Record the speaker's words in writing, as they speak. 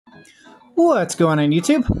What's going on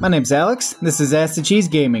YouTube? My name's Alex, this is Acid Cheese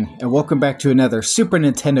Gaming, and welcome back to another Super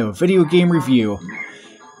Nintendo video game review.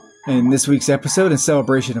 In this week's episode, in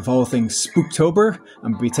celebration of all things Spooktober,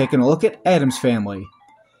 I'm going to be taking a look at Addams Family.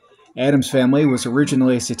 Addams Family was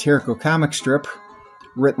originally a satirical comic strip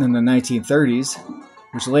written in the 1930s,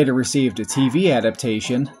 which later received a TV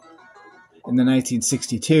adaptation in the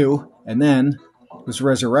 1962, and then was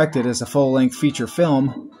resurrected as a full-length feature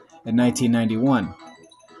film in 1991.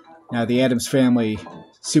 Now, the Addams Family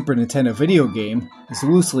Super Nintendo video game is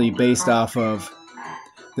loosely based off of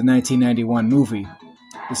the 1991 movie.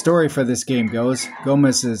 The story for this game goes,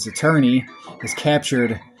 Gomez's attorney has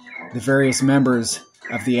captured the various members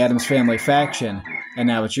of the Addams Family faction, and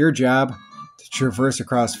now it's your job to traverse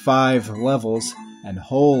across 5 levels, and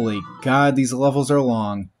holy God, these levels are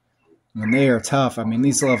long. And they are tough. I mean,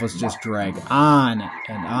 these levels just drag on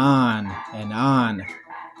and on and on.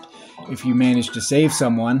 If you manage to save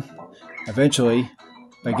someone, eventually,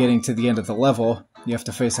 by getting to the end of the level, you have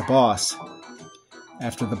to face a boss.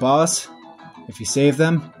 After the boss, if you save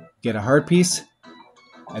them, get a heart piece,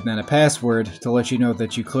 and then a password to let you know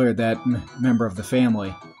that you cleared that member of the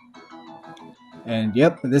family. And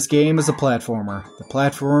yep, this game is a platformer. The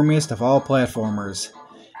platformiest of all platformers.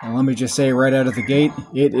 And let me just say right out of the gate,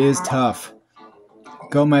 it is tough.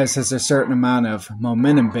 Gomez has a certain amount of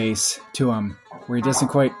momentum base to him, where he doesn't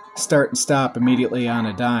quite start and stop immediately on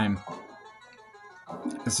a dime.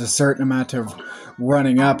 There's a certain amount of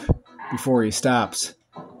running up before he stops.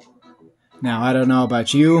 Now, I don't know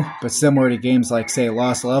about you, but similar to games like, say,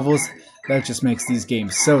 Lost Levels, that just makes these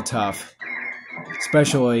games so tough.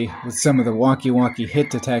 Especially with some of the wonky hit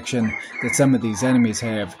detection that some of these enemies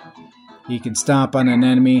have. You can stomp on an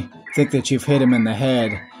enemy, think that you've hit him in the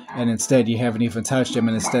head, and instead you haven't even touched him,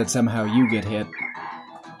 and instead somehow you get hit.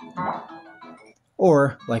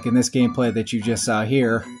 Or, like in this gameplay that you just saw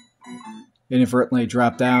here, inadvertently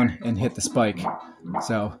drop down and hit the spike.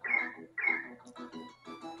 So,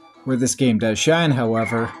 where this game does shine,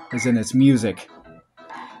 however, is in its music.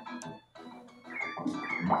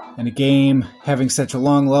 In a game having such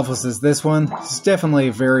long levels as this one, there's definitely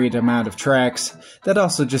a varied amount of tracks that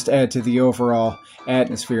also just add to the overall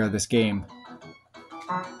atmosphere of this game.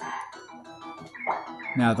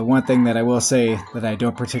 Now, the one thing that I will say that I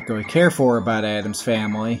don't particularly care for about Addams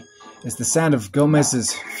Family is the sound of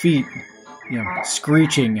Gomez's feet,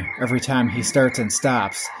 screeching every time he starts and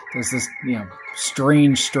stops. There's this,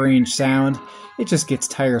 strange sound. It just gets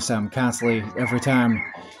tiresome constantly every time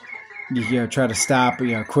you try to stop,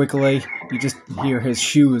 quickly. You just hear his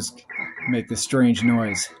shoes make this strange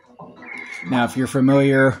noise. Now, if you're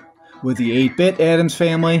familiar with the 8-bit Addams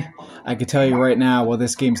Family, I can tell you right now, while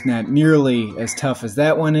this game's not nearly as tough as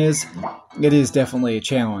that one is, it is definitely a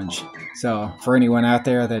challenge. So, for anyone out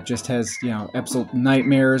there that just has, absolute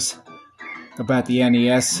nightmares about the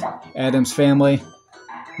NES Addams Family,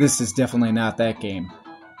 this is definitely not that game.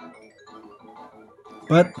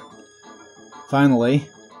 But, finally,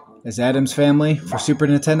 is Addams Family for Super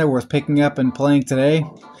Nintendo worth picking up and playing today?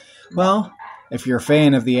 Well, if you're a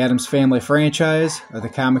fan of the Addams Family franchise, or the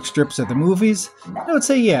comic strips or the movies, I would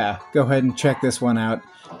say yeah, go ahead and check this one out.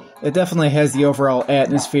 It definitely has the overall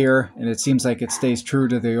atmosphere, and it seems like it stays true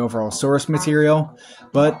to the overall source material,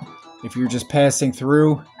 but if you're just passing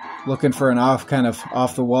through, looking for an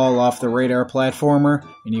off-the-wall, off-the-radar platformer,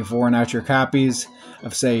 and you've worn out your copies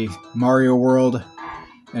of, say, Mario World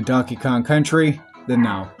and Donkey Kong Country, then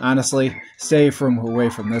no. Honestly, stay away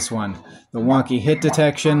from this one. The wonky hit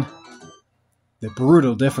detection, the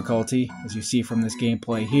brutal difficulty, as you see from this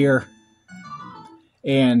gameplay here,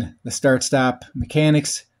 and the start-stop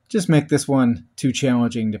mechanics just make this one too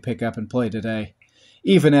challenging to pick up and play today,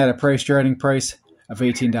 even at a starting price of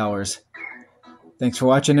 $18. Thanks for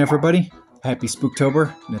watching, everybody. Happy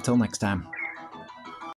Spooktober, and until next time.